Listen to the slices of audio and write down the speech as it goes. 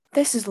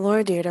This is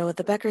Laura Deirdre with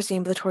the Becker's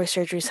Ambulatory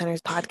Surgery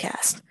Center's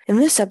podcast. In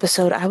this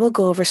episode, I will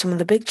go over some of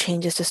the big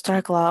changes to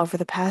Stark Law over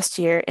the past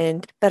year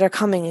and that are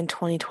coming in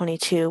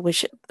 2022,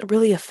 which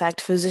really affect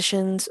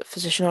physicians,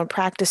 physician-owned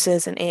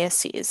practices, and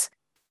ASCs.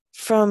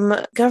 From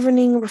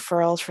governing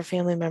referrals for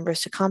family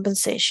members to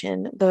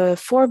compensation, the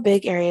four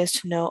big areas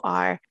to know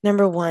are: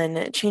 number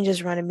one,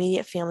 changes around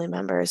immediate family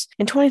members.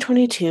 In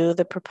 2022,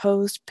 the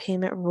proposed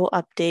payment rule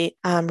update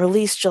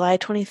released July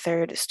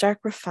 23rd,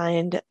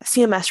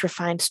 CMS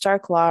refined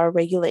Stark Law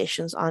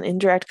regulations on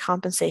indirect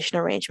compensation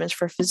arrangements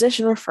for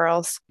physician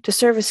referrals to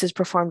services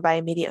performed by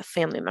immediate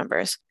family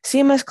members.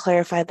 CMS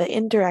clarified the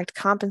indirect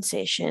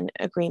compensation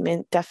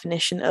agreement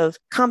definition of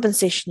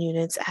compensation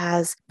units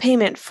as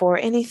payment for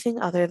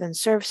anything other than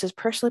services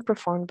personally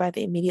performed by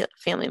the immediate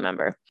family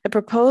member. The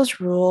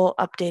proposed rule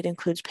update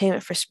includes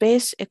payment for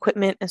space,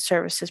 equipment, and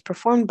services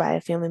performed by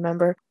a family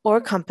member or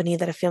company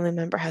that a family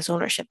member has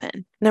ownership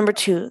in. Number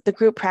two, the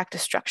group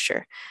practice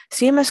structure.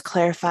 CMS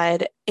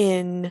clarified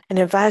in an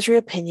advisory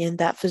opinion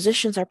that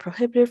physicians are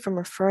prohibited from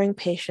referring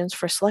patients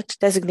for select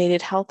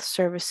designated health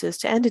services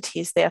to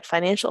entities they have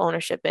financial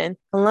ownership in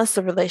unless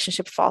the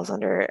relationship falls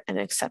under an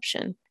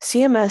exception.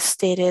 CMS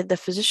stated the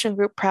physician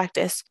group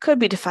practice could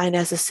be defined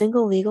as a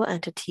single legal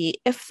entity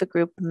if the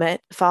group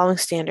met the following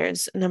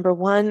standards. Number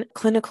one,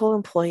 clinical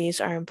employees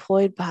are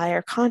employed by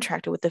or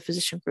contracted with the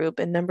physician group.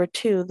 And number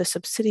two, the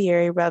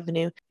subsidiary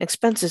revenue and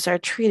expenses are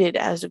treated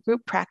as the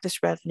group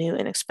practice revenue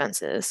and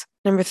expenses.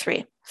 Number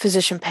three,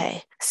 physician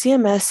pay.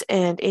 CMS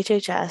and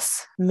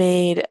HHS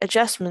made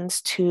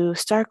adjustments to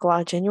Stark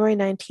Law January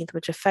 19th,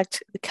 which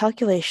affect the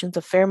calculations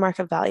of fair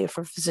market value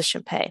for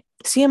physician pay.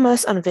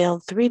 CMS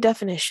unveiled three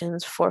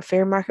definitions for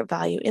fair market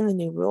value in the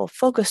new rule,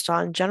 focused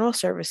on general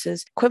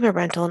services, equipment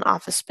rental, and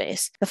office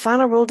space. The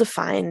final rule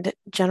defined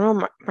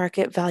general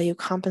market value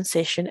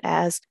compensation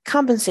as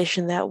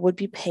compensation that would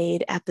be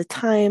paid at the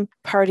time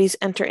parties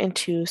enter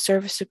into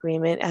service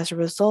agreement as a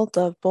result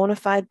of bona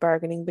fide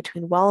bargaining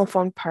between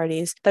well-informed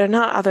parties that are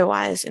not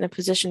otherwise in a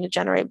position to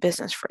generate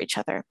business for each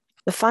other.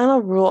 The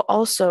final rule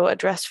also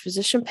addressed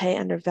physician pay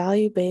under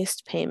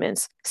value-based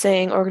payments,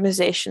 saying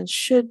organizations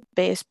should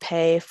base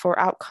pay for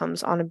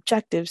outcomes on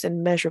objectives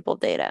and measurable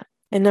data.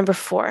 And number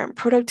four,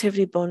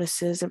 productivity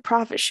bonuses and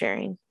profit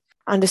sharing.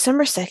 On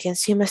December 2nd,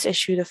 CMS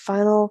issued a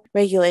final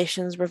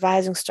regulations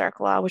revising Stark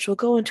Law, which will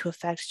go into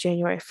effect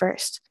January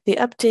 1st. The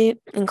update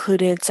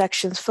included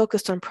sections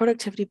focused on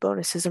productivity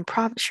bonuses and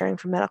profit sharing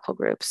for medical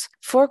groups.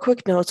 Four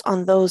quick notes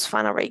on those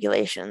final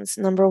regulations.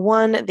 Number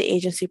one, the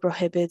agency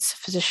prohibits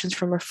physicians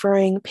from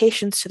referring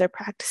patients to their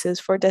practices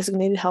for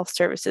designated health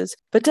services,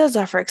 but does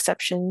offer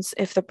exceptions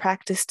if the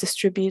practice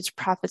distributes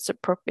profits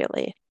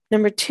appropriately.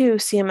 Number two,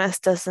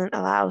 CMS doesn't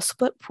allow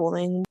split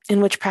pooling,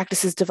 in which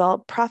practices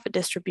develop profit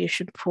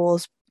distribution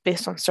pools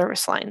based on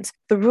service lines.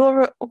 The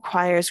rule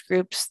requires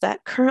groups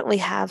that currently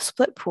have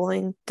split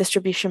pooling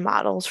distribution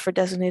models for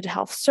designated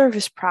health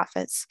service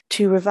profits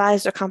to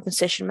revise their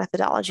compensation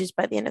methodologies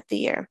by the end of the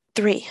year.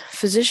 Three,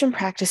 physician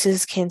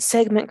practices can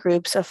segment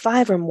groups of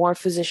 5 or more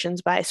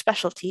physicians by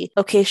specialty,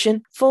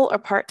 location, full or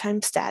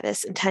part-time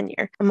status, and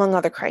tenure, among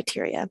other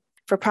criteria,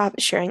 for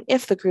profit sharing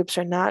if the groups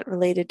are not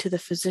related to the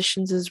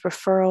physician's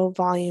referral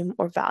volume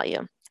or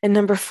value. And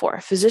number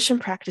four, physician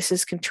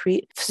practices can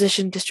treat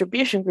physician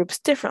distribution groups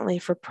differently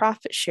for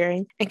profit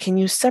sharing and can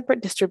use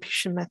separate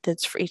distribution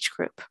methods for each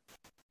group.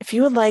 If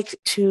you would like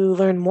to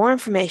learn more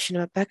information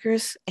about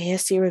Becker's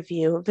ASC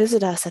Review,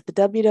 visit us at the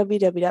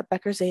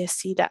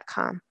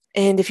www.beckersasc.com.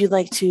 And if you'd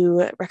like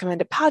to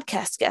recommend a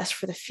podcast guest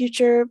for the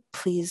future,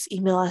 please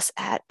email us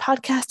at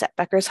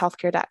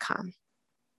podcast@beckershealthcare.com.